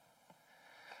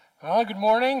Well, good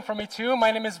morning from me too.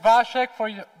 My name is Vashek. For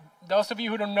those of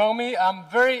you who don't know me, I'm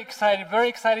very excited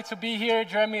to be here.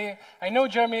 I know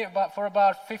Jeremy for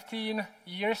about 15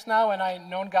 years now, and I've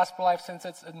known Gospel Life since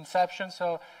its inception,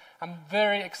 so I'm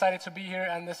very excited to be here,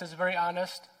 and this is very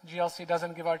honest. GLC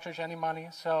doesn't give our church any money,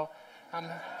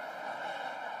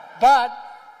 but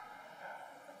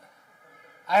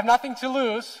I have nothing to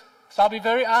lose, so I'll be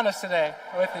very honest today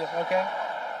with you, okay?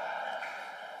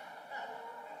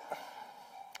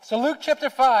 So Luke chapter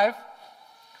 5,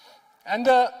 and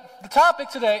the topic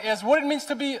today is what it means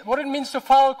to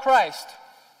follow Christ.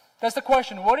 That's the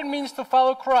question, what it means to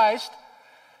follow Christ,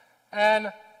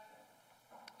 and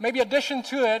maybe addition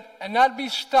to it, and not be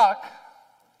stuck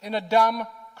in a dumb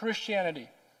Christianity.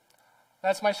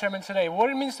 That's my sermon today. What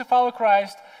it means to follow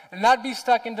Christ, and not be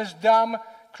stuck in this dumb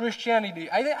Christianity.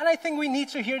 And I think we need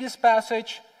to hear this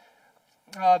passage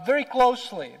very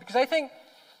closely, because I think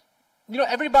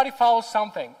everybody follows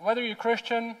something. Whether you're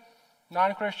Christian,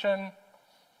 non-Christian,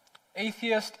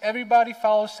 atheist, everybody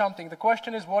follows something. The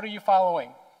question is, what are you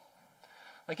following?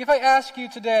 Like if I ask you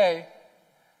today,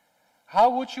 how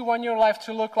would you want your life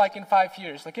to look like in 5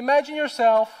 years? Like imagine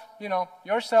yourself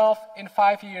in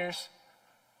 5 years,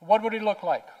 what would it look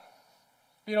like?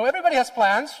 Everybody has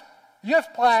plans. You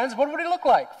have plans. What would it look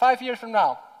like 5 years from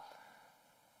now?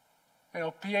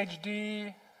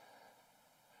 PhD,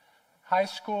 high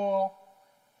school,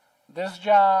 this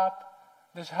job,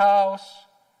 this house,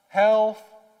 health.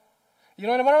 And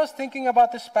when I was thinking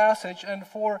about this passage, and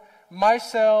for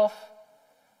myself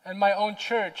and my own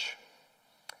church,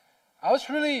 I was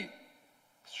really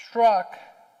struck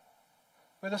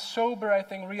with a sober, I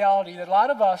think, reality that a lot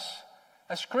of us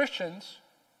as Christians,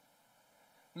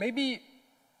 maybe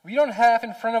we don't have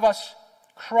in front of us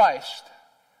Christ,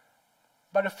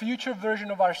 but a future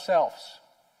version of ourselves.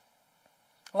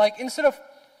 Like instead of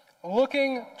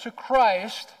looking to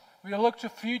Christ, we look to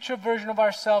future version of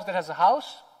ourselves that has a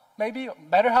house, maybe a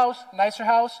better house, nicer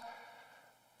house,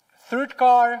 third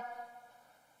car,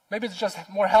 maybe it's just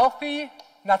more healthy,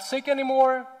 not sick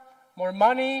anymore, more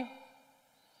money,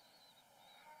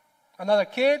 another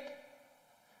kid,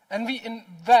 and we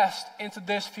invest into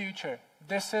this future.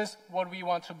 This is what we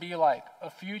want to be like, a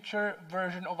future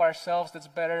version of ourselves that's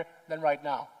better than right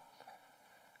now.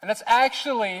 And that's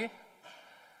actually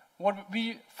what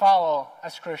we follow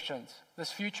as Christians,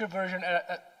 this future version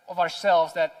of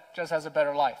ourselves that just has a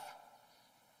better life.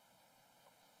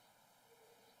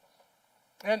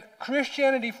 And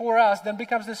Christianity for us then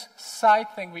becomes this side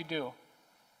thing we do.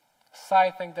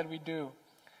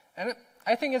 And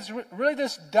I think it's really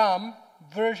this dumb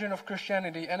version of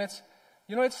Christianity, and it's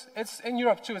in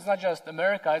Europe too. It's not just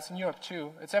America, it's in Europe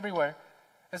too. It's everywhere.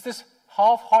 It's this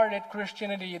half-hearted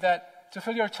Christianity that to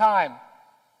fill your time,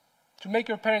 to make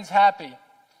your parents happy,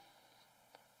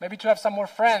 maybe to have some more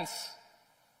friends.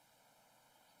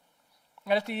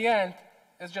 And at the end,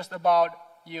 it's just about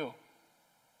you.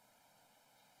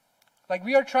 Like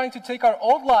we are trying to take our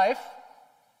old life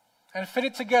and fit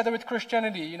it together with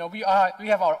Christianity. We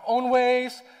have our own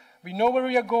ways, we know where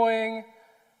we are going,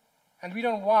 and we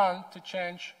don't want to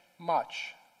change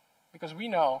much because we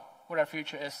know what our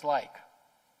future is like.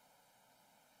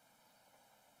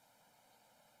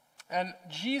 And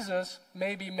Jesus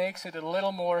maybe makes it a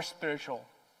little more spiritual.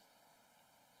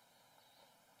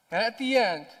 And at the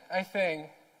end, I think,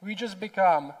 we just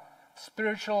become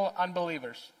spiritual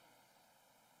unbelievers.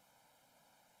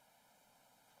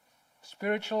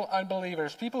 Spiritual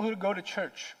unbelievers, people who go to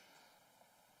church,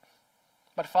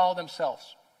 but follow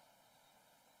themselves.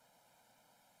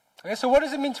 Okay, so what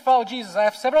does it mean to follow Jesus? I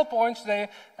have several points today,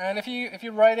 and if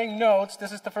you're writing notes,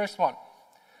 this is the first one.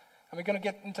 And we're going to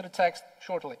get into the text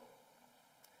shortly.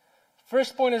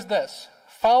 First point is this: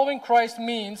 following Christ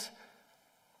means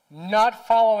not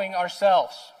following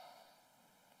ourselves.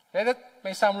 Okay, that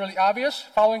may sound really obvious.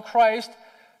 Following Christ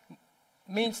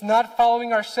means not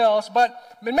following ourselves, but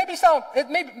maybe it's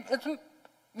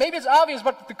obvious,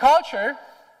 but the culture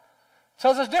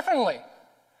tells us differently.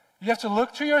 You have to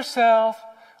look to yourself,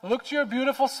 look to your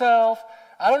beautiful self.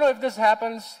 I don't know if this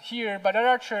happens here, but at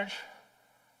our church,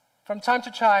 from time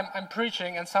to time, I'm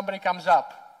preaching and somebody comes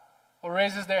up or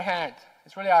raises their hand.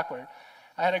 It's really awkward.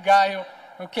 I had a guy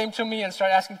who came to me and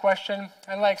started asking questions,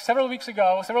 and like several weeks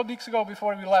ago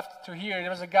before we left to here,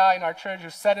 there was a guy in our church who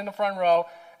sat in the front row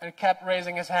and kept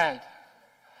raising his hand.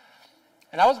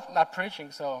 And I was not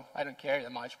preaching, so I didn't care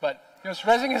that much, but he was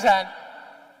raising his hand,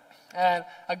 and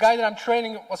a guy that I'm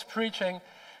training was preaching,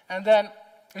 and then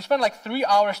we spent like 3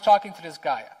 hours talking to this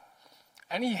guy,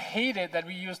 and he hated that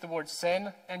we used the word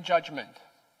sin and judgment.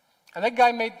 And that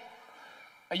guy made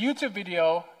a YouTube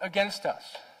video against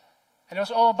us. And it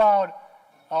was all about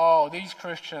oh, these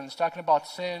Christians talking about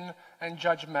sin and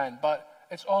judgment, but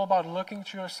it's all about looking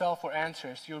to yourself for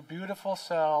answers. Your beautiful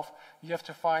self, you have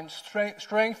to find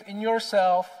strength in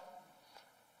yourself.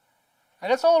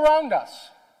 And it's all around us.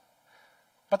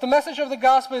 But the message of the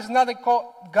gospel is not that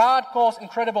God calls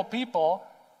incredible people,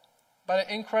 but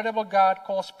an incredible God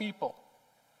calls people.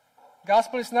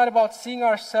 Gospel is not about seeing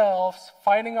ourselves,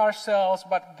 finding ourselves,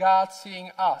 but God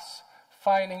seeing us,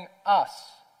 finding us,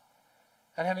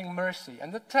 and having mercy.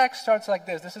 And the text starts like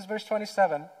this. This is verse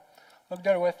 27. Look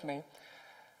there with me.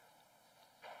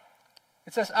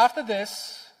 It says, after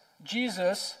this,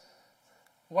 Jesus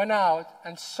went out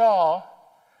and saw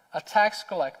a tax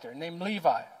collector named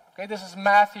Levi. Okay, this is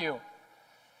Matthew,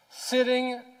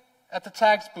 sitting at the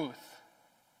tax booth.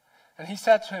 And he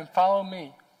said to him, follow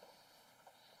me.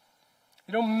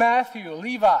 You know, Matthew,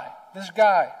 Levi, this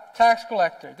guy, tax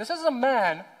collector. This is a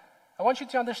man, I want you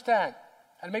to understand,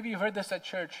 and maybe you heard this at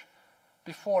church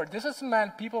before. This is a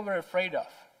man people were afraid of.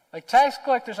 Like, tax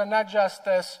collectors are not just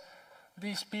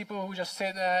these people who just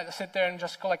sit there and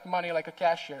just collect money like a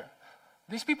cashier.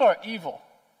 These people are evil.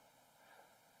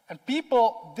 And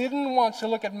people didn't want to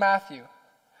look at Matthew.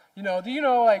 You know, do you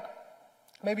know, like,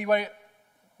 maybe where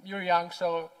you're young,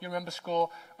 so you remember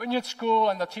school. When you're at school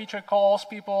and the teacher calls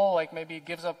people, like maybe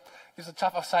gives a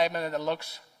tough assignment and it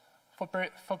looks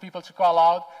for people to call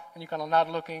out, and you're kind of not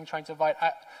looking, trying to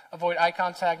avoid eye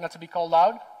contact, not to be called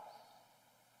out.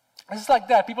 It's like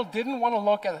that. People didn't want to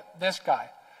look at this guy.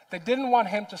 They didn't want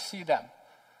him to see them.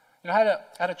 You know, I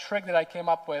had a trick that I came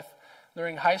up with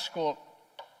during high school.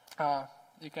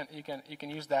 You can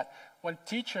use that. When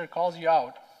teacher calls you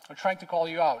out or trying to call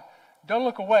you out, don't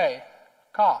look away.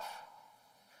 Cough.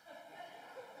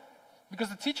 Because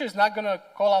the teacher is not going to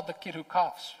call out the kid who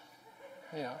coughs.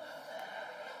 You know.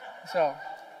 So,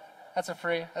 that's for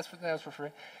free.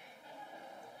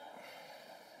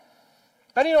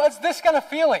 But you know, it's this kind of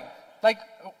feeling. Like,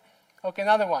 okay,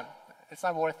 another one. It's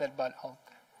not worth it, but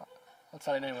I'll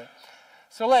tell it anyway.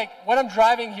 So like, when I'm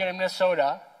driving here in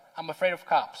Minnesota, I'm afraid of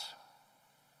cops.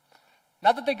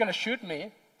 Not that they're going to shoot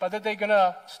me, but that they're going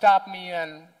to stop me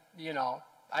and, you know,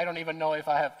 I don't even know if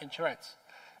I have insurance.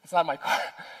 It's not my car.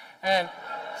 And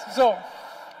so,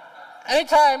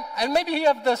 anytime, and maybe you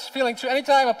have this feeling too,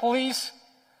 anytime a police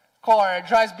car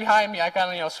drives behind me, I kind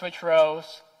of, you know, switch rows.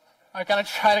 I kind of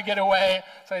try to get away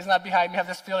so he's not behind me. I have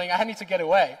this feeling I need to get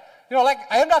away. You know, like,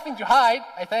 I have nothing to hide,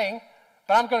 I think,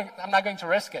 but I'm not going to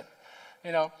risk it,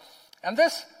 you know. And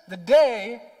the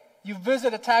day you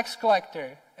visit a tax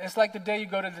collector, it's like the day you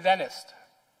go to the dentist,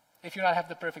 if you not have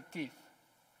the perfect teeth.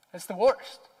 It's the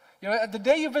worst. You know, the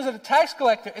day you visit a tax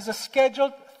collector is a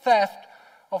scheduled theft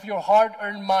of your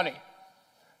hard-earned money.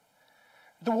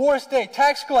 The worst day,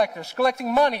 tax collectors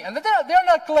collecting money, and they're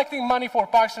not collecting money for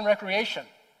Parks and Recreation.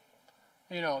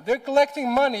 You know, they're collecting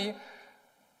money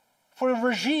for a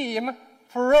regime,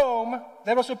 for Rome,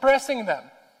 that was oppressing them.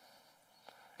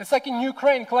 It's like in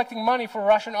Ukraine collecting money for a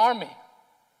Russian army.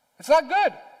 It's not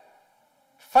good.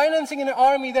 Financing an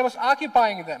army that was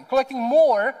occupying them, collecting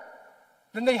more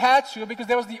than they had to because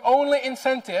that was the only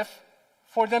incentive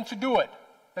for them to do it.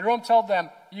 The Rome told them,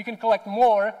 you can collect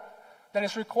more than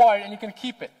is required and you can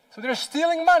keep it. So they're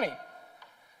stealing money.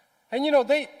 And you know,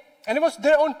 and it was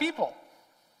their own people.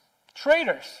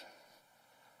 Traitors.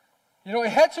 You know, it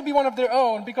had to be one of their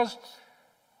own because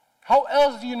how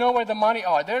else do you know where the money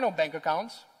are? There are no bank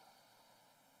accounts.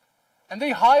 And they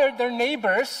hired their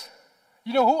neighbors.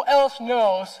 You know, who else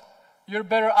knows you're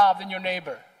better off than your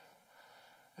neighbor?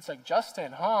 It's like,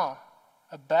 Justin, huh?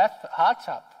 A bath hot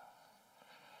tub.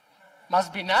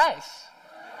 Must be nice.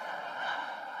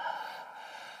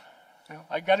 You know,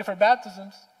 I got it for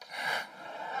baptisms.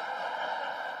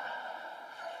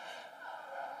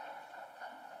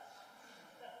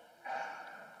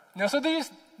 You know, so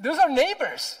those are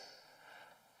neighbors.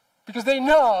 Because they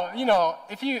know, you know,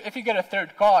 if you get a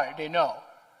third car, they know.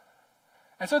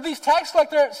 And so these tax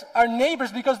collectors are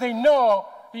neighbors because they know,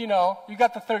 you know, you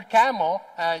got the third camel,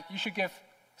 you should give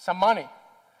some money.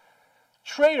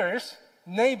 Traitors,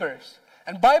 neighbors.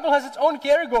 And Bible has its own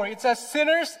category. It says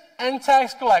sinners and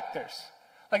tax collectors.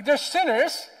 Like there's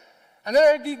sinners, and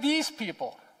there are these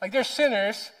people. Like there's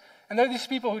sinners, and there are these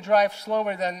people who drive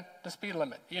slower than the speed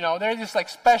limit. You know, they're just like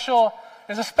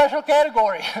there's a special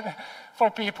category for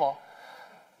people.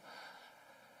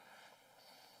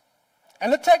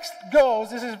 And the text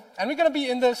goes, and we're going to be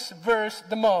in this verse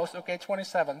the most, okay,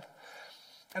 27th.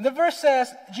 And the verse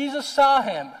says, Jesus saw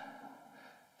him.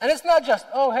 And it's not just,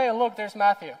 oh, hey, look, there's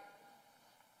Matthew.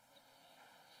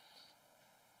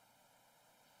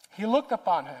 He looked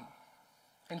upon him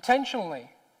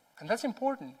intentionally, and that's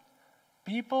important.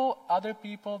 other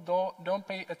people don't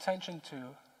pay attention to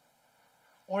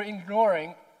or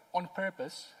ignoring on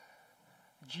purpose,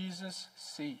 Jesus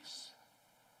sees.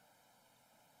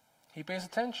 He pays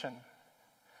attention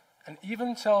and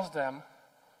even tells them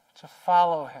to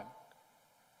follow him.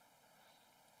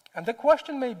 And the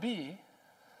question may be,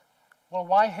 well,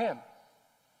 why him?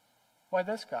 Why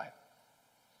this guy?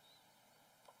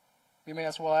 We may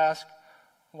as well ask,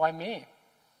 why me?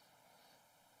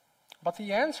 But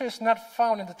the answer is not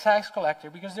found in the tax collector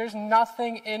because there's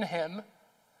nothing in him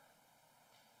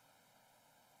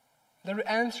that would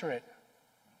answer it.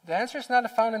 The answer is not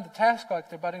found in the tax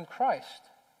collector, but in Christ.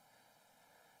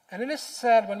 And it is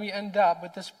sad when we end up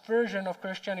with this version of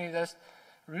Christianity that's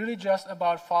really just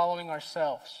about following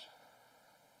ourselves,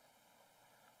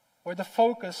 where the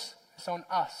focus is on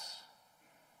us.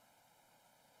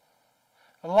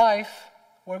 A life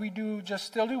where we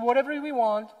still do whatever we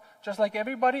want, just like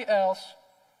everybody else,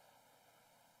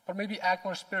 but maybe act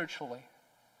more spiritually.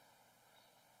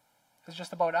 It's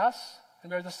just about us,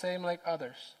 and we're the same like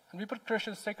others. And we put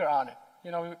Christian sticker on it.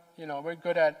 We're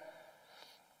good at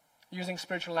using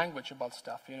spiritual language about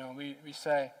stuff. We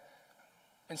say,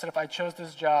 instead of I chose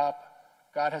this job,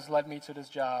 God has led me to this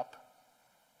job.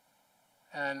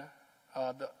 And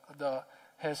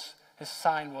his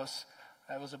sign was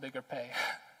a bigger pay.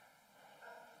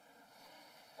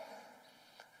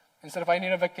 Instead of I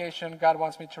need a vacation, God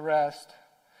wants me to rest.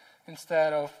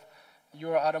 Instead of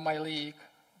you're out of my league,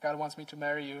 God wants me to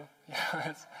marry you.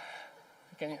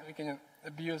 We can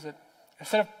abuse it.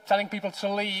 Instead of telling people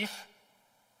to leave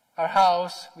our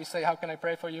house, we say, how can I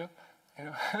pray for you? We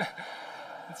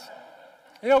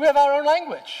have our own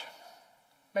language.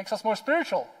 Makes us more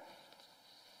spiritual.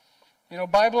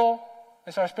 Bible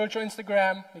is our spiritual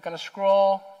Instagram. We kind of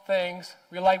scroll things.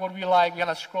 We like what we like. We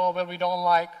kind of scroll what we don't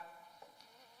like.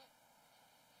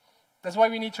 That's why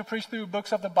we need to preach through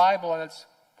books of the Bible, and that's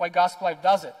why Gospel Life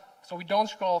does it. So we don't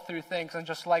scroll through things and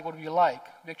just like what we like.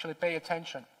 We actually pay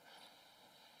attention.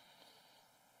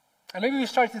 And maybe we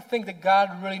start to think that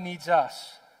God really needs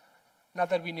us, not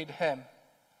that we need him.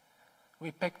 We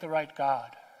picked the right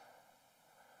God.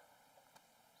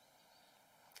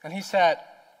 And he said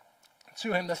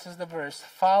to him, this is the verse,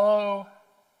 follow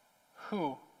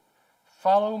who?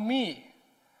 Follow me.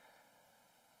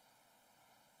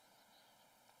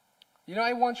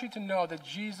 I want you to know that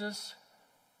Jesus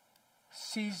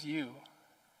sees you,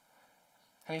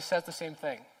 and he says the same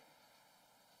thing.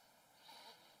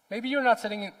 Maybe you're not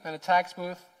sitting in a tax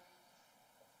booth.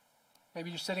 Maybe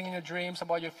you're sitting in your dreams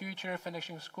about your future,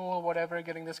 finishing school, whatever,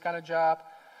 getting this kind of job,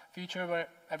 future where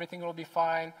everything will be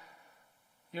fine.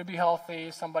 You'll be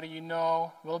healthy. Somebody you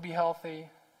know will be healthy.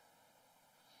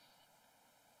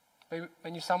 Maybe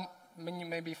when you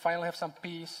maybe finally have some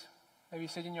peace, maybe you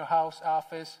sit in your house,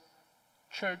 office,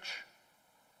 church,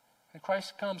 and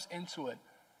Christ comes into it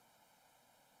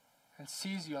and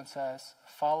sees you and says,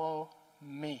 follow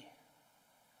me.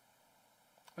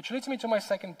 Which leads me to my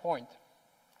second point.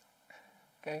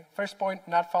 Okay, first point,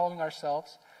 not following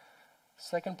ourselves.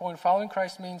 Second point, following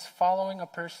Christ means following a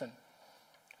person.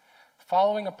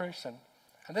 Following a person.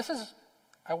 And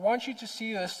I want you to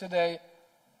see this today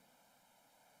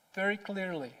very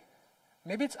clearly.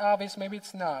 Maybe it's obvious, maybe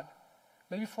it's not.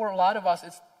 Maybe for a lot of us,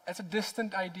 it's a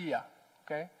distant idea.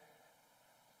 Okay?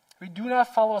 We do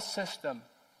not follow a system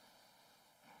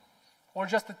or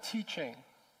just a teaching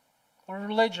or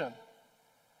religion,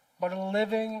 but a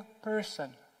living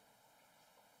person.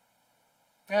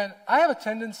 And I have a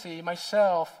tendency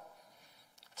myself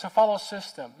to follow a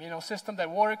system. System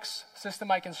that works, system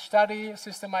I can study,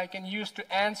 system I can use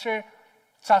to answer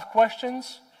tough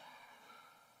questions.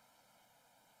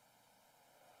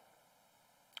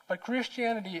 But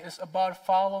Christianity is about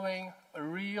following a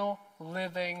real,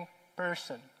 living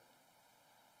person.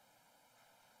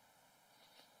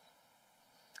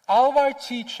 All of our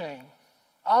teaching,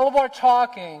 all of our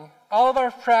talking, all of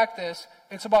our practice,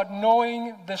 it's about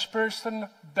knowing this person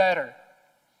better.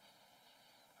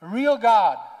 A real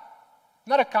God,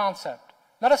 not a concept,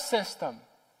 not a system.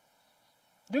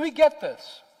 Do we get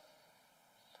this?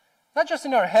 Not just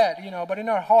in our head, but in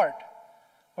our heart.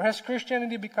 Or has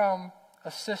Christianity become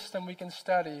a system we can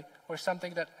study, or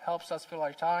something that helps us fill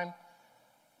our time,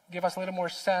 give us a little more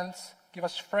sense, give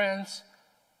us friends,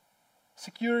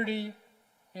 security,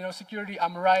 security,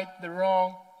 I'm right, they're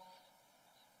wrong.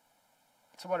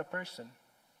 It's about a person.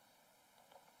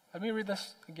 Let me read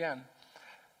this again.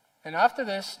 And after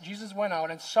this, Jesus went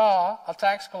out and saw a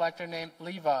tax collector named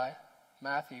Levi,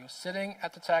 Matthew, sitting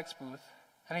at the tax booth,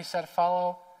 and he said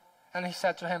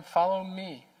to him, follow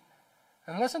me.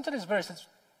 And listen to this verse,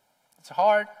 it's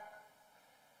hard.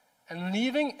 And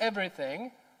leaving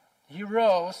everything, he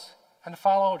rose and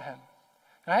followed him.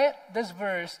 And I had this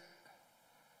verse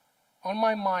on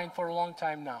my mind for a long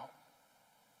time now.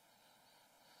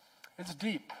 It's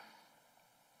deep.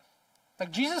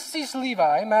 Like Jesus sees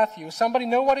Levi, Matthew, somebody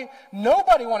nobody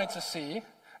wanted to see.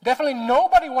 Definitely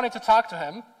nobody wanted to talk to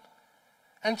him.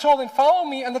 And told him, follow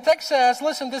me. And the text says,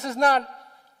 listen, this is not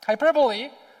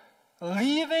hyperbole.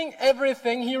 Leaving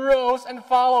everything, he rose and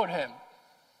followed him.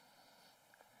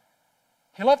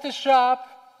 He left his shop.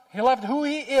 He left who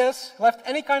he is, left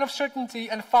any kind of certainty,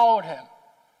 and followed him.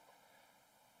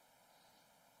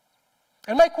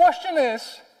 And my question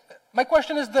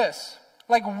is this.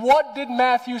 Like, what did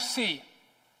Matthew see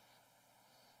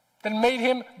that made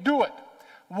him do it?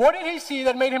 What did he see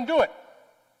that made him do it?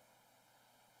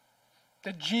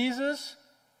 Did Jesus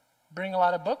bring a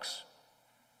lot of books?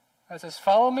 That says,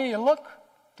 follow me, and look,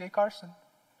 D. Carson.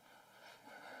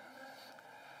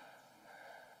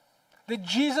 Did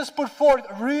Jesus put forth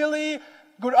a really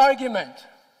good argument?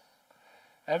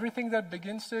 Everything that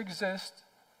begins to exist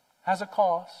has a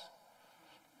cause.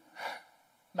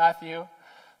 Matthew,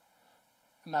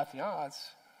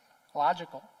 it's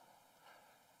logical.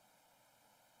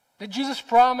 Did Jesus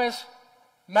promise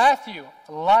Matthew,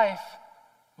 life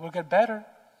will get better?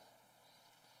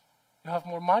 You'll have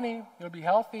more money, you'll be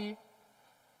healthy.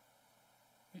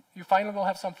 You finally will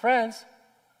have some friends.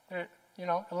 There,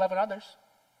 11 others.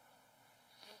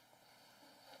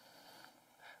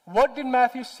 What did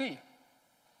Matthew see?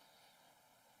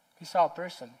 He saw a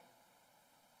person.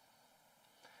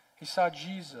 He saw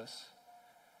Jesus.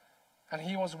 And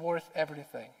he was worth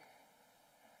everything.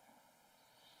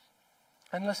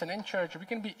 And listen, in church, we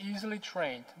can be easily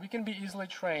trained. We can be easily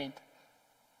trained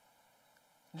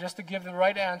just to give the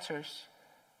right answers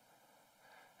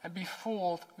and be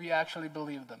fooled we actually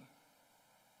believe them.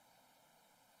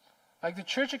 Like the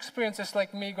church experience is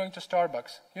like me going to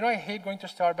Starbucks. I hate going to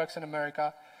Starbucks in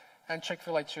America and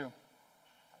Chick-fil-A too.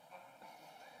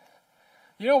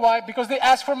 You know why? Because they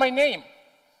ask for my name.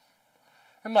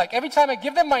 I'm like, every time I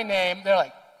give them my name, they're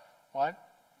like, what?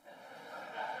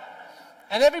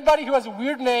 And everybody who has a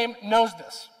weird name knows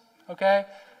this, okay?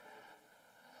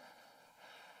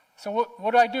 So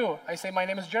what do? I say, my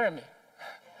name is Jeremy.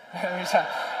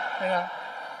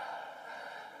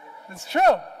 It's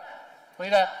true.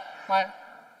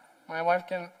 My wife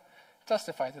can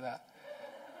testify to that.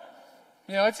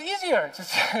 It's easier to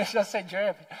just say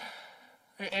Jeremy.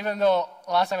 Even though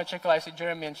last time at Chick-fil-A I said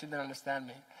Jeremy and she didn't understand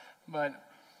me.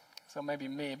 So maybe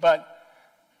me. But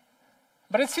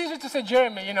it's easier to say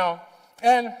Jeremy,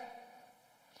 And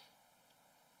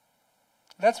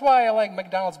that's why I like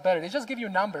McDonald's better. They just give you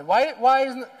a number. Why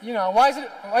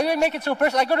do they make it so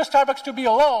personal? I go to Starbucks to be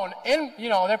alone. And,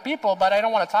 they're people, but I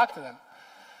don't want to talk to them.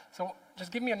 So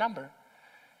just give me a number.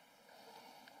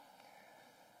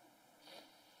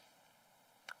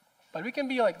 But we can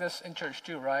be like this in church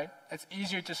too, right? It's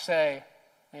easier to say,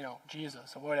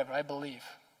 Jesus or whatever, I believe.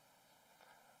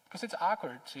 Because it's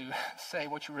awkward to say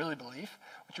what you really believe,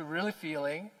 what you're really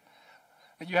feeling,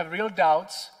 that you have real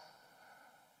doubts.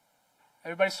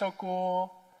 Everybody's so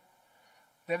cool.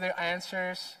 They have their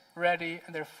answers ready,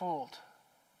 and they're fooled.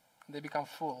 They become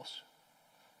fools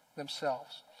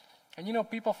themselves. And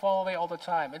people fall away all the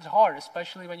time. It's hard,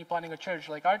 especially when you're planning a church.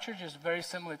 Like our church is very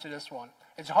similar to this one.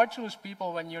 It's hard to lose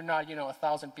people when you're not,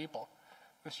 1,000 people.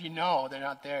 Because they're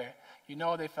not there.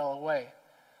 They fell away.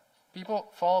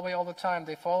 People fall away all the time.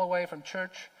 They fall away from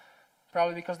church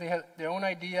probably because they have their own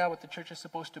idea what the church is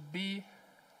supposed to be.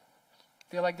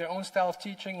 They like their own style of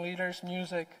teaching, leaders,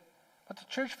 music. But the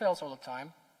church fails all the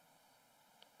time.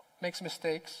 Makes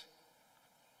mistakes.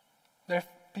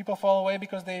 People fall away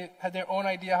because they had their own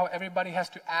idea how everybody has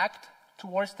to act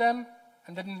towards them,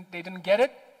 and they didn't get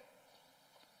it.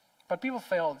 But people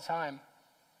fail all the time.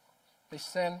 They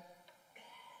sin.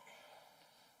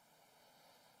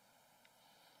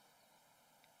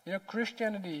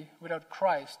 Christianity without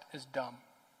Christ is dumb.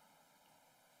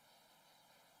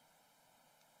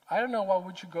 I don't know why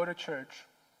would you go to church,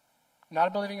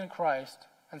 not believing in Christ,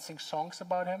 and sing songs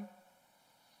about him.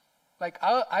 Like,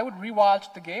 I would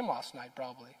rewatch the game last night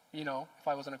probably, if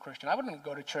I wasn't a Christian. I wouldn't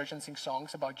go to church and sing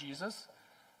songs about Jesus.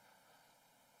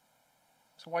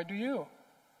 So why do you?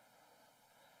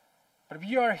 But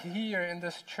we are here in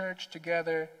this church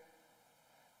together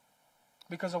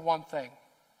because of one thing.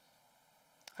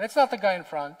 And it's not the guy in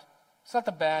front. It's not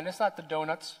the band. It's not the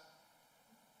donuts.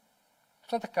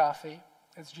 It's not the coffee.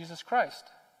 It's Jesus Christ.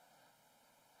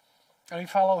 And we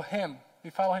follow him. We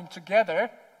follow him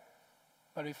together,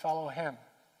 but we follow him.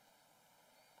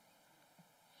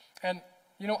 And,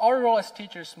 our role as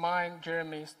teachers, mine,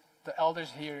 Jeremy's, the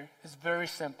elders here, is very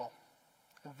simple.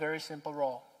 A very simple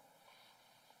role.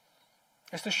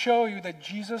 is to show you that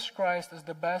Jesus Christ is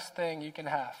the best thing you can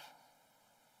have.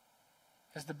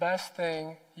 Is the best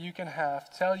thing you can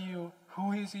have. Tell you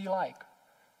who is He like.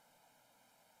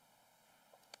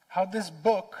 How this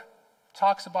book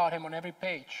talks about Him on every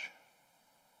page.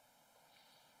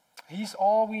 He's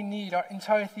all we need. Our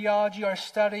entire theology, our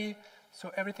study,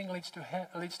 so everything leads to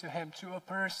Him, to a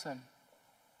person.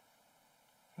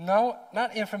 No,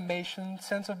 not information,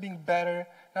 sense of being better,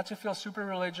 not to feel super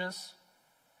religious.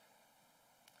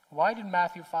 Why did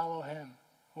Matthew follow Him?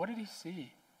 What did he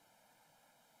see?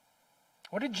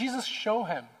 What did Jesus show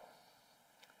him?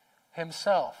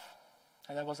 Himself.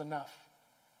 And that was enough.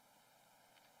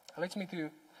 That leads me to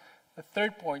the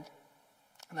third point,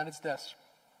 and that is this.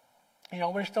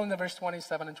 We're still in the verse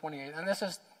 27 and 28. And this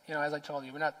is, as I told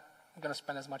you, we're not going to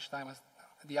spend as much time as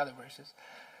the other verses.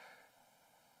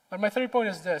 But my third point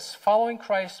is this. Following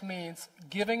Christ means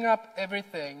giving up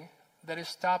everything that is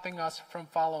stopping us from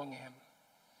following Him.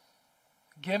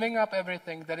 Giving up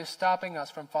everything that is stopping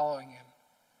us from following Him.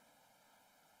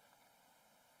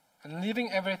 And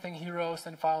leaving everything, He rose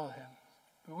and followed Him.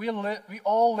 We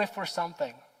all live for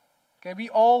something. Okay, we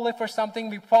all live for something.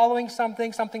 We're following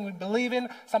something we believe in,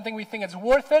 something we think is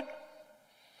worth it.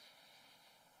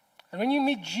 And when you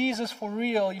meet Jesus for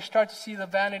real, you start to see the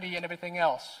vanity and everything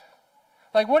else.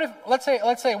 Like what if, let's say,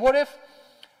 what if,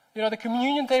 the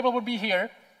communion table would be here.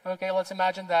 Okay, let's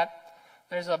imagine that.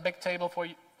 There's a big table for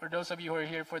you, for those of you who are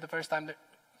here for the first time.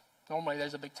 Normally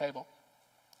there's a big table.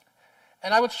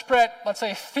 And I would spread, let's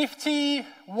say, 50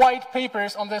 white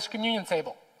papers on this communion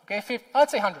table. Okay,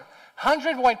 let's say 100.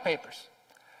 100 white papers.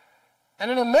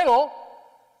 And in the middle,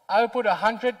 I would put a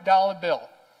 $100 bill.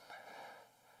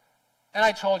 And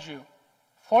I told you,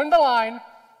 form the line,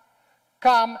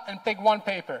 come and pick one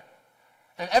paper.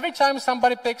 And every time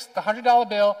somebody picks the $100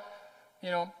 bill,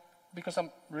 because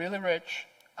I'm really rich,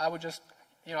 I would just,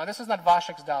 this is not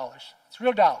Vashek's dollars. It's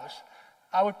real dollars.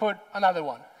 I would put another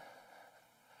one.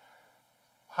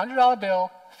 $100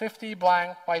 bill, 50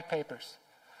 blank white papers.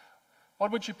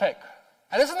 What would you pick?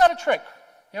 And this is not a trick.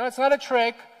 It's not a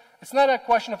trick. It's not a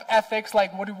question of ethics,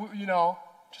 like,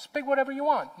 just pick whatever you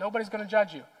want. Nobody's going to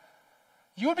judge you.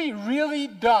 You would be really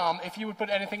dumb if you would put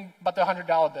anything but the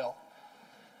 $100 bill.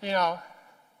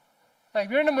 Like,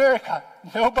 we're in America.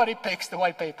 Nobody picks the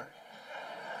white paper.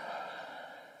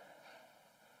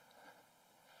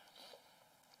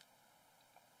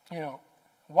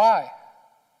 Why?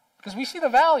 Because we see the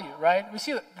value, right? We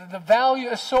see the value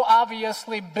is so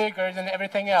obviously bigger than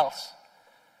everything else.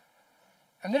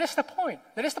 And that is the point.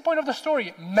 That is the point of the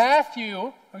story.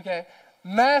 Matthew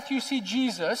sees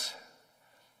Jesus,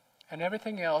 and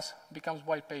everything else becomes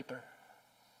white paper.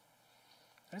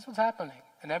 That is what's happening.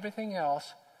 And everything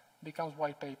else becomes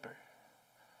white paper.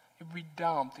 It would be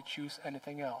dumb to choose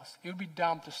anything else. It would be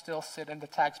dumb to still sit in the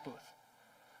tax booth.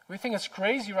 We think it's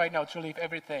crazy right now to leave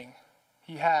everything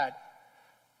he had,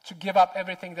 to give up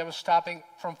everything that was stopping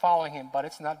from following him, but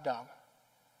it's not dumb.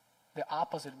 The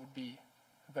opposite would be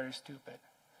very stupid.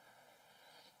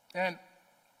 And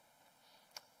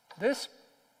this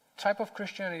type of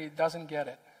Christianity doesn't get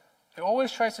it. It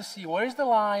always tries to see, where's the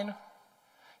line?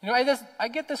 I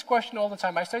get this question all the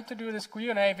time. I start to do these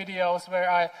Q&A videos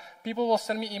where people will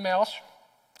send me emails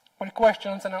with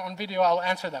questions, and on video I'll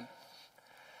answer them.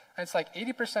 And it's like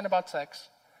 80% about sex.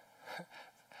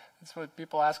 That's what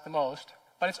people ask the most.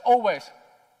 But it's always,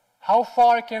 how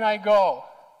far can I go?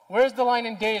 Where's the line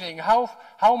in dating? How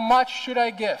much should I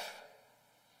give?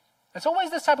 It's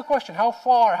always this type of question. How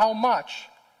far? How much?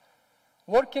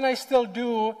 What can I still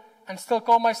do and still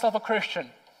call myself a Christian?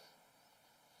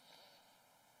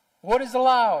 What is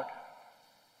allowed?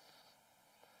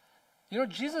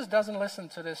 Jesus doesn't listen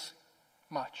to this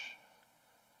much.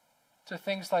 To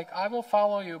things like, I will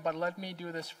follow you, but let me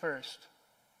do this first.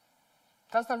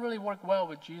 It does not really work well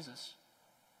with Jesus,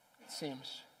 it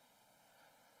seems.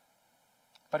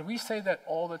 But we say that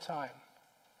all the time.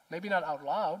 Maybe not out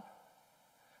loud.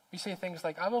 We say things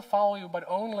like, I will follow you, but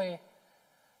only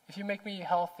if you make me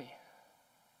healthy.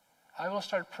 I will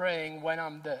start praying when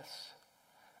I'm this.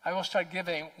 I will start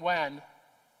giving when.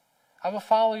 I will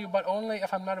follow you, but only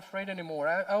if I'm not afraid anymore.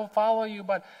 I will follow you,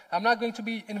 but I'm not going to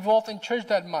be involved in church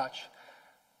that much.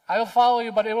 I will follow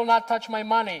you, but it will not touch my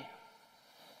money.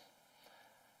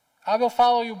 I will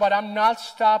follow you, but I'm not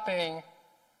stopping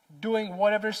doing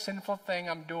whatever sinful thing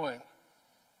I'm doing.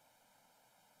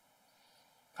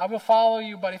 I will follow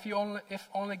you, but if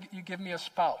only you give me a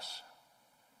spouse,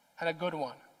 and a good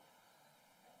one.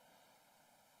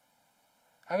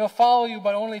 I will follow you,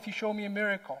 but only if you show me a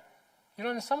miracle.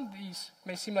 And some of these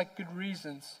may seem like good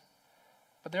reasons,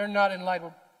 but they're not in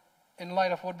in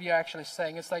light of what we are actually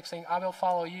saying. It's like saying, I will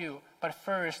follow you, but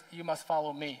first you must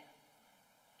follow me.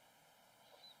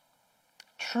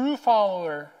 True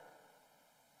follower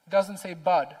doesn't say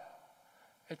but.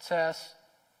 It says,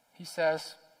 he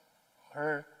says,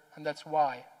 her, and that's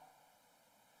why.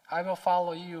 I will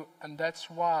follow you, and that's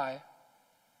why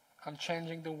I'm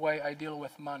changing the way I deal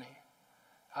with money.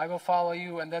 I will follow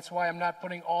you, and that's why I'm not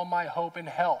putting all my hope in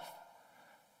health.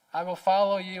 I will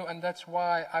follow you, and that's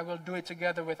why I will do it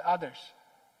together with others.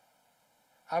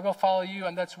 I will follow you,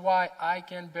 and that's why I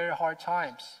can bear hard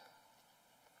times.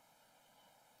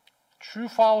 True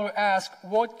follower asks,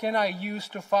 what can I use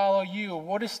to follow you?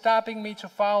 What is stopping me to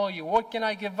follow you? What can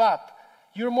I give up?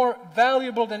 You're more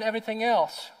valuable than everything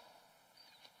else.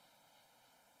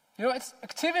 You know, it's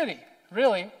activity,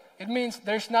 really. It means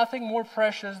there's nothing more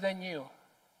precious than you.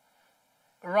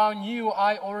 Around you,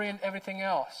 I orient everything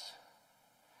else.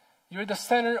 You're the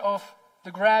center of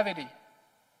the gravity.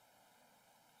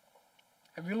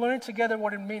 And we learn together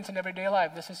what it means in everyday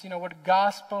life. This is, what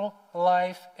gospel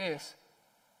life is.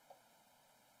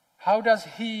 How does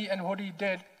he and what he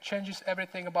did changes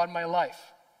everything about my life?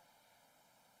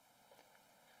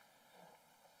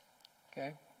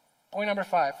 Okay. Point number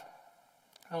 5.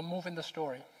 I'll move in the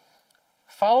story.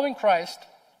 Following Christ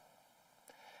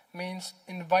means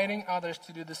inviting others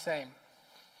to do the same.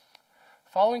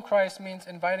 Following Christ means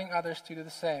inviting others to do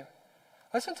the same.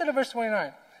 Listen to the verse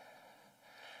 29.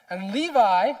 And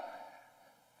Levi,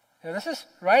 this is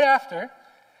right after,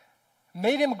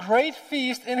 made him great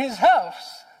feast in his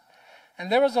house.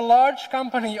 And there was a large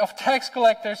company of tax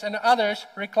collectors and others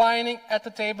reclining at the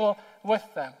table with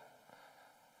them.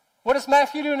 What does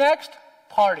Matthew do next?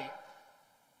 Party.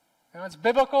 It's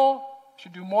biblical. You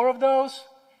should do more of those.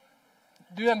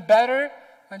 Do them better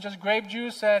than just grape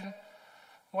juice and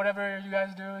whatever you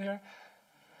guys do here.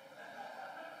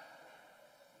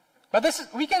 But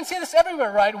we can see this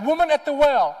everywhere, right? Woman at the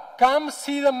well. Come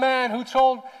see the man who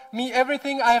told me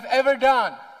everything I have ever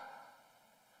done.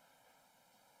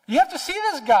 You have to see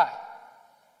this guy.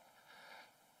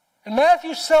 And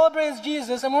Matthew celebrates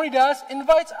Jesus, and what he does,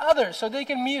 invites others so they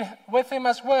can meet with him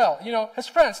as well. His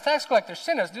friends, tax collectors,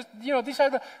 sinners. These are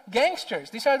the gangsters.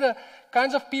 These are the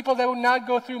kinds of people that would not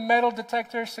go through metal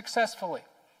detectors successfully.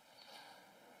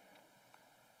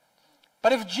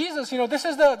 But if Jesus, this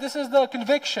is the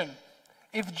conviction.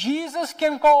 If Jesus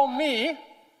can call me,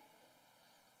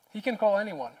 he can call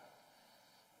anyone.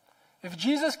 If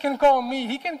Jesus can call me,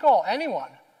 he can call anyone.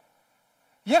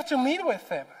 You have to meet with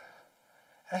him.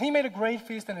 And he made a great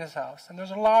feast in his house. And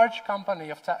there's a large company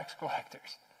of tax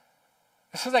collectors.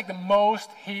 This is like the most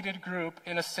hated group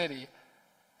in a city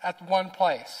at one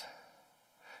place.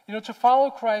 To follow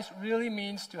Christ really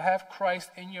means to have Christ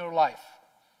in your life.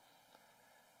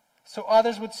 So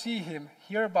others would see him,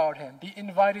 hear about him, be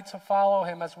invited to follow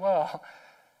him as well.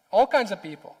 All kinds of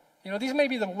people. These may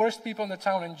be the worst people in the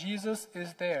town, and Jesus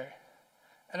is there.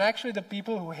 And actually the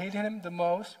people who hated him the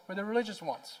most were the religious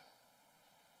ones.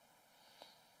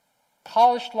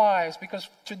 Polished lives, because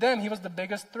to them he was the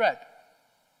biggest threat.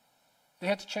 They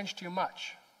had to change too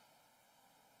much.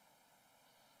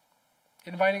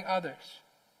 Inviting others.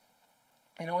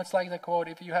 It's like the quote,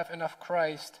 if you have enough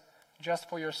Christ just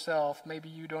for yourself, maybe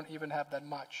you don't even have that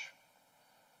much.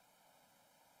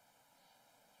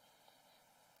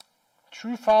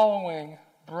 True following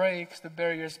breaks the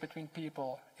barriers between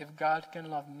people. If God can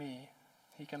love me,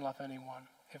 he can love anyone.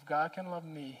 If God can love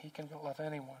me, he can love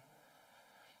anyone.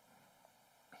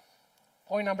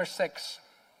 Point number 6.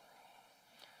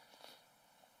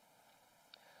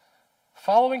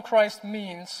 Following Christ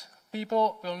means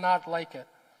people will not like it.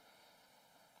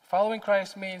 Following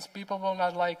Christ means people will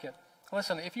not like it.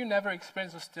 Listen, if you never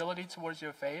experience hostility towards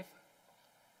your faith,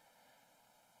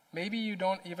 maybe you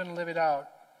don't even live it out.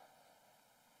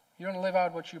 You don't live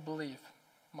out what you believe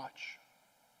much.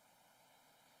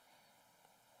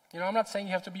 I'm not saying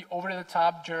you have to be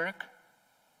over-the-top jerk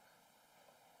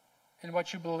in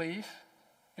what you believe.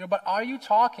 But are you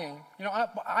talking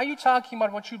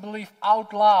about what you believe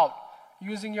out loud,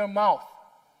 using your mouth?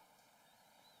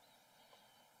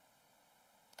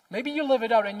 Maybe you live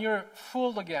it out and you're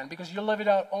fooled again because you live it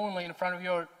out only in front of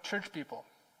your church people,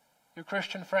 your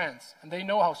Christian friends, and they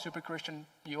know how super Christian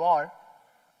you are,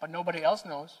 but nobody else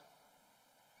knows.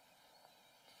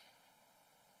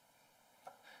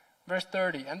 Verse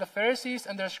 30, and the Pharisees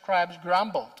and their scribes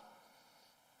grumbled.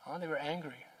 They were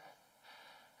angry.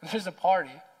 And there's a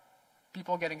party,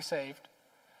 people getting saved,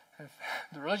 and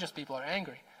the religious people are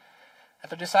angry at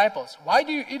the disciples. Why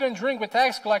do you eat and drink with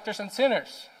tax collectors and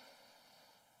sinners?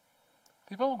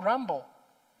 People grumble.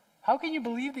 How can you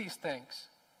believe these things?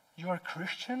 You are a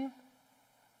Christian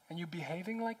and you're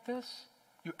behaving like this?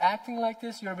 You're acting like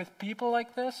this. You're with people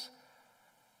like this.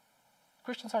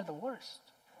 Christians are the worst.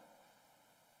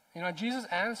 Jesus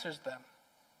answers them.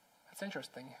 That's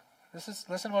interesting.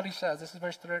 Listen what he says. This is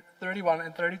verse 31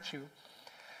 and 32.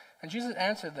 And Jesus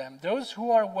answered them, "Those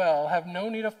who are well have no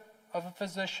need of a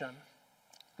physician,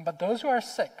 but those who are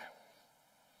sick.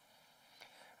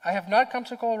 I have not come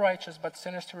to call righteous, but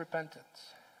sinners to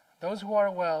repentance. Those who are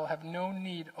well have no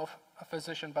need of a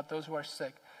physician, but those who are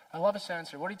sick." I love his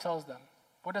answer. What he tells them.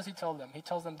 What does he tell them? He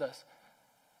tells them this.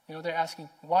 They're asking,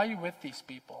 "Why are you with these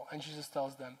people?" And Jesus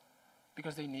tells them,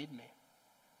 "Because they need me.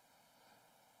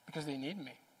 Because they need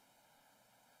me."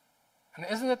 And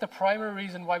isn't that the primary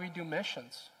reason why we do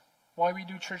missions? Why we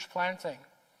do church planting?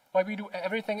 Why we do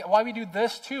everything? Why we do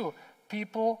this too?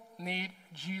 People need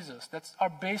Jesus. That's our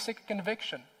basic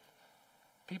conviction.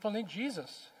 People need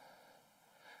Jesus.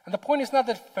 And the point is not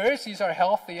that Pharisees are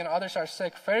healthy and others are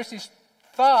sick. Pharisees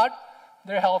thought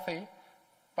they're healthy,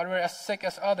 but we're as sick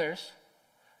as others.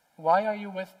 Why are you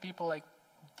with people like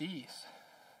these?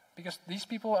 Because these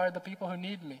people are the people who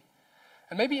need me.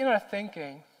 And maybe in our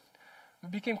thinking, we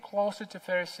became closer to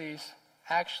Pharisees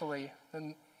actually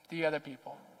than the other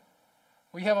people.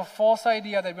 We have a false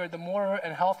idea that we're the moral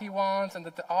and healthy ones, and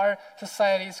that our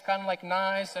society is kind of like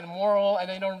nice and moral, and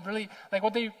they don't really, like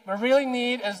what they really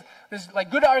need is this like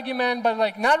good argument, but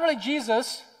like not really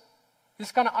Jesus.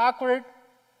 It's kind of awkward.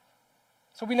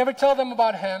 So we never tell them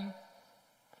about him.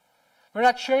 We're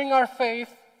not sharing our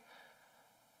faith,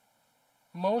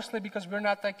 mostly because we're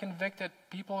not that convicted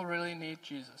people really need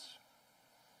Jesus.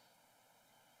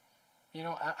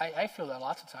 I feel that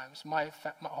lots of times.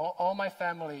 All my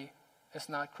family is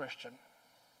not Christian.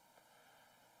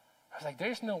 I was like,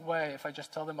 there's no way if I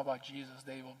just tell them about Jesus,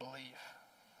 they will believe.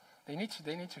 They need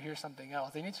to hear something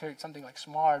else. They need to hear something like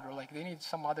smart, or like they need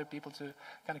some other people to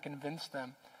kind of convince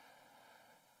them.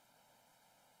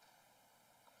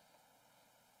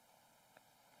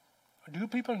 Do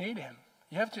people need him?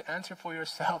 You have to answer for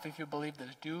yourself if you believe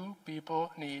this. Do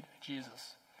people need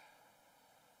Jesus?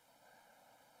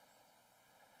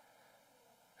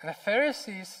 And the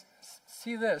Pharisees,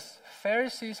 see this.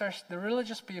 Pharisees, the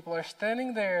religious people, are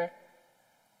standing there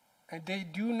and they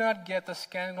do not get the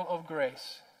scandal of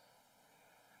grace.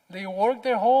 They work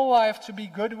their whole life to be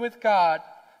good with God,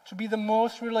 to be the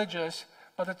most religious,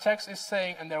 but the text is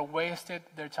saying, and they're wasted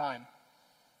their time.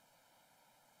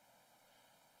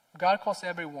 God calls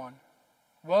everyone,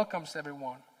 welcomes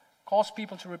everyone, calls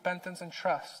people to repentance and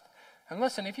trust. And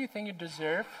listen, if you think you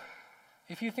deserve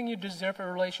a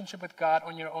relationship with God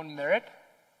on your own merit,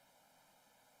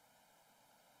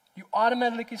 you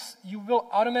will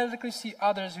automatically see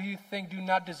others who you think do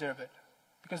not deserve it,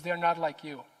 because they are not like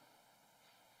you.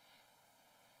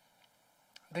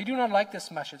 They do not like this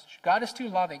message. God is too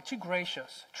loving, too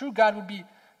gracious. True God would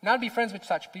not be friends with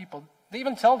such people. They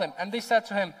even tell them, and they said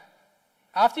to him,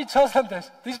 after he tells them this,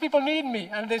 "These people need me."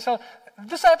 And they said, "The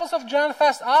disciples of John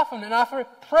fast often and offer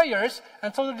prayers,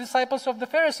 and so the disciples of the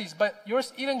Pharisees, but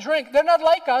yours eat and drink." They're not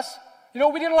like us. We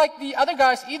didn't like the other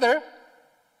guys either,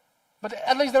 but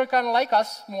at least they're kind of like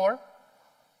us more.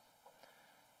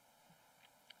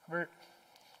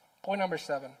 Point number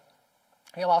 7.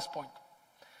 Hey, last point.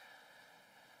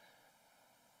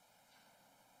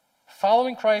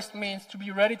 Following Christ means to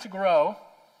be ready to grow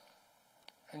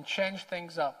and change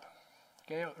things up.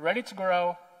 Okay, ready to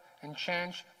grow and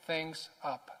change things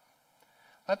up.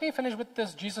 Let me finish with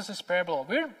this Jesus' parable.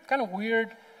 Kind of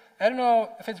weird. I don't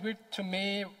know if it's weird to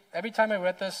me. Every time I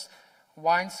read this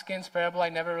wineskins parable, I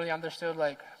never really understood,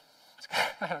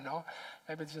 I don't know.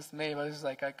 Maybe it's just me, but it's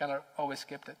like I kind of always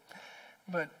skipped it.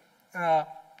 But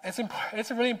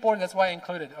it's really important. That's why I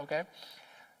included it, okay?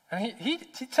 And he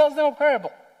tells them a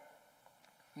parable.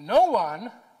 No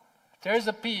one tears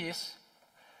a piece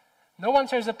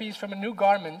from a new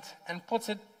garment and puts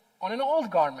it on an old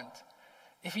garment.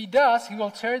 If he does, he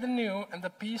will tear the new, and the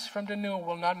piece from the new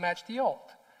will not match the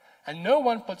old. And no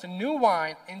one puts a new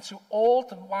wine into old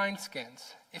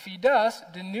wineskins. If he does,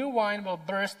 the new wine will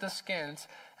burst the skins,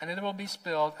 and it will be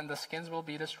spilled, and the skins will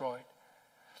be destroyed.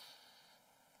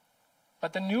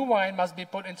 But the new wine must be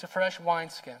put into fresh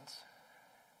wineskins.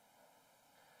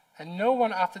 And no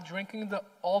one, after drinking the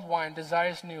old wine,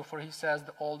 desires new, for he says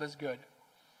the old is good.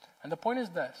 And the point is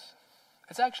this.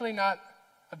 It's actually not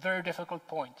a very difficult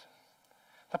point.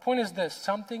 The point is this.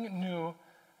 Something new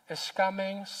is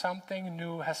coming. Something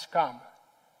new has come.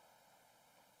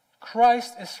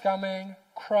 Christ is coming.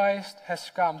 Christ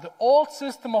has come. The old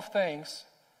system of things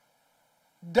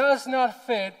does not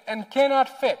fit and cannot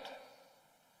fit.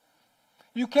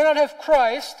 You cannot have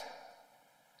Christ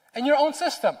in your own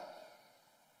system.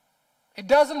 It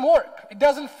doesn't work. It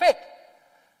doesn't fit.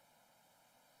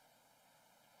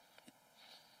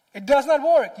 It does not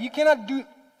work. You cannot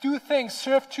do things,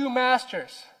 serve two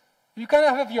masters. You kind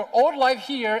of have your old life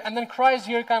here, and then Christ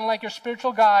here, kind of like your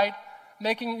spiritual guide,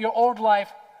 making your old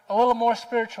life a little more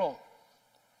spiritual.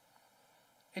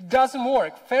 It doesn't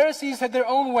work. Pharisees had their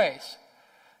own ways.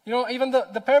 Even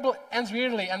the parable ends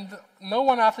weirdly, and no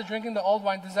one after drinking the old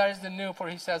wine desires the new, for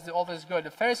he says the old is good.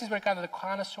 The Pharisees were kind of the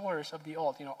connoisseurs of the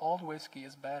old. Old whiskey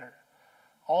is better.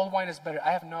 Old wine is better.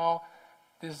 I have no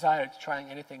desire to trying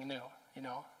anything new.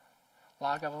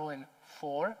 Lagavulin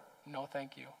 4, no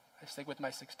thank you. I stick with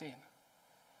my 16.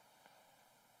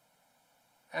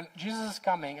 And Jesus is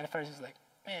coming, and the Pharisees is like,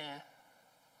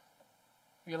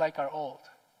 we like our old.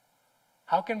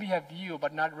 How can we have you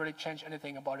but not really change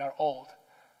anything about our old?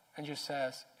 And Jesus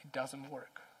says, it doesn't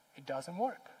work. It doesn't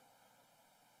work.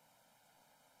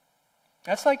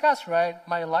 That's like us, right?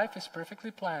 My life is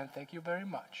perfectly planned. Thank you very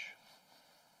much.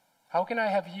 How can I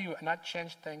have you and not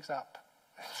change things up?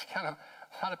 It's kind of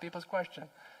a lot of people's question.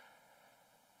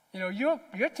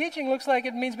 Your teaching looks like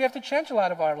it means we have to change a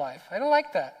lot of our life. I don't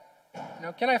like that.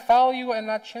 Can I follow you and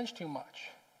not change too much?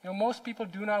 Most people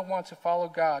do not want to follow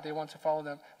God. They want to follow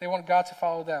them. They want God to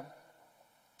follow them.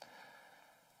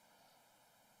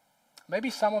 Maybe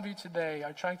some of you today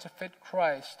are trying to fit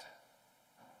Christ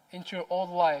into your old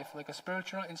life like a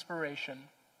spiritual inspiration,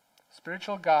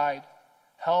 spiritual guide,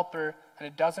 helper, and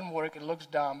it doesn't work, it looks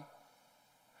dumb.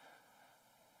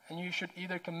 And you should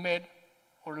either commit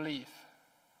or leave.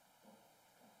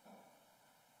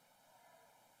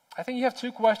 I think you have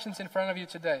two questions in front of you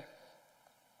today.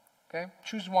 Okay?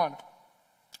 Choose one.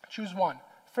 Choose one.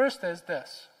 First is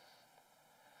this.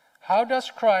 How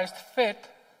does Christ fit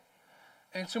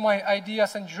into my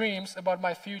ideas and dreams about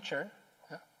my future?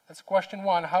 Yeah, that's question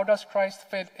one. How does Christ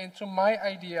fit into my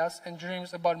ideas and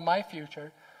dreams about my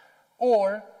future?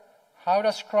 Or, how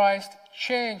does Christ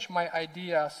change my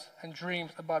ideas and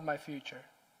dreams about my future?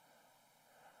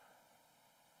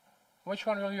 Which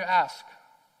one will you ask?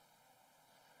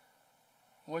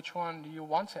 Which one do you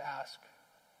want to ask?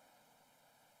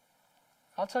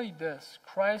 I'll tell you this.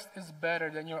 Christ is better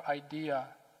than your idea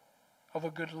of a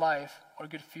good life or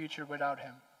good future without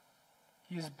Him.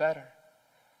 He is better.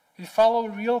 We follow a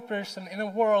real person in a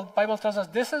world, the Bible tells us,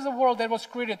 this is a world that was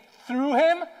created through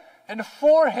Him and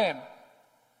for Him.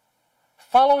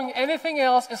 Following anything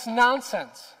else is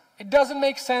nonsense. It doesn't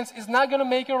make sense. It's not going to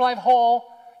make your life whole.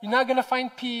 You're not going to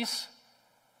find peace.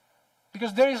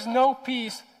 Because there is no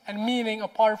peace and meaning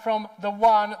apart from the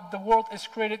one the world is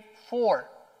created for.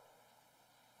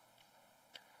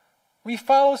 We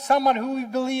follow someone who we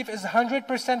believe is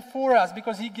 100% for us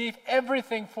because He gave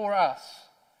everything for us.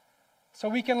 So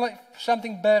we can live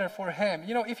something better for Him.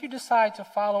 If you decide to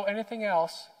follow anything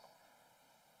else,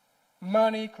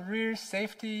 money, career,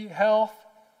 safety, health,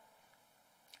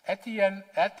 at the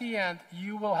end,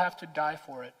 you will have to die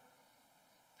for it.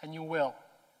 And you will.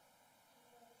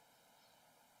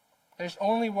 There's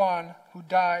only one who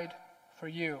died for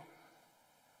you.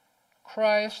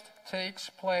 Christ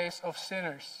takes place of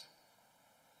sinners.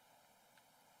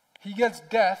 He gets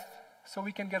death so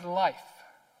we can get life.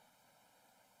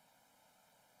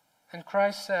 And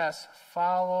Christ says,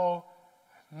 follow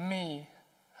me.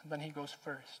 And then He goes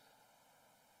first.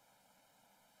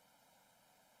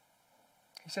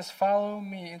 He says, follow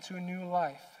me into a new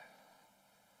life.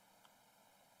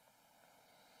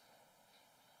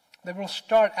 That will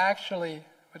start actually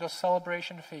with a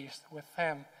celebration feast with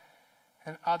Him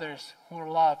and others who are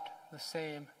loved the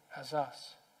same as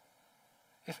us.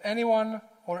 If anyone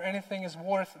or anything is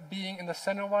worth being in the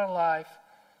center of our life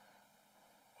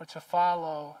or to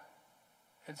follow,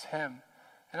 it's Him.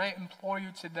 And I implore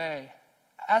you today,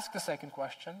 ask the second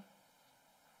question.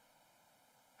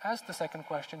 Ask the second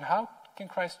question, how can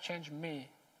Christ change me?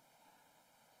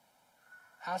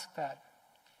 Ask that.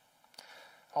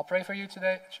 I'll pray for you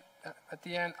today at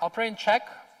the end. I'll pray in Czech,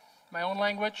 my own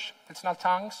language. It's not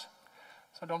tongues.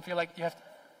 So don't feel like you have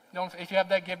to, if you have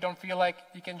that gift, don't feel like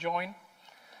you can join.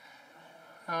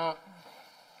 I'll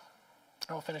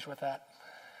finish with that.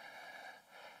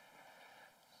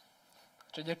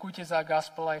 Děkuji ti za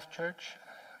Gospel Life Church.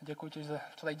 Děkuji ti za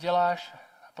co tady děláš.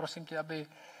 Prosím tě, aby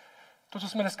to, co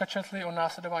jsme dneska četli o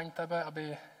následování tebe,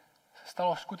 aby se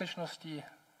stalo skutečností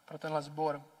pro tenhle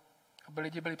sbor. Aby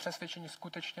lidi byli přesvědčeni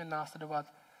skutečně následovat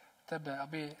tebe.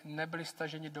 Aby nebyli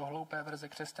staženi do hloupé verze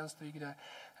křesťanství, kde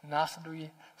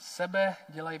následují sebe,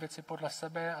 dělají věci podle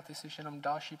sebe a ty jsi jenom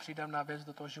další přídavná věc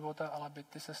do toho života, ale aby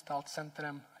ty se stal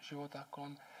centrem života,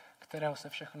 kolem kterého se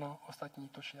všechno ostatní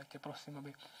točí. Tak tě prosím,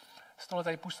 aby z toho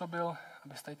tady působil,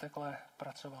 abys tady takhle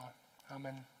pracoval.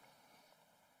 Amen.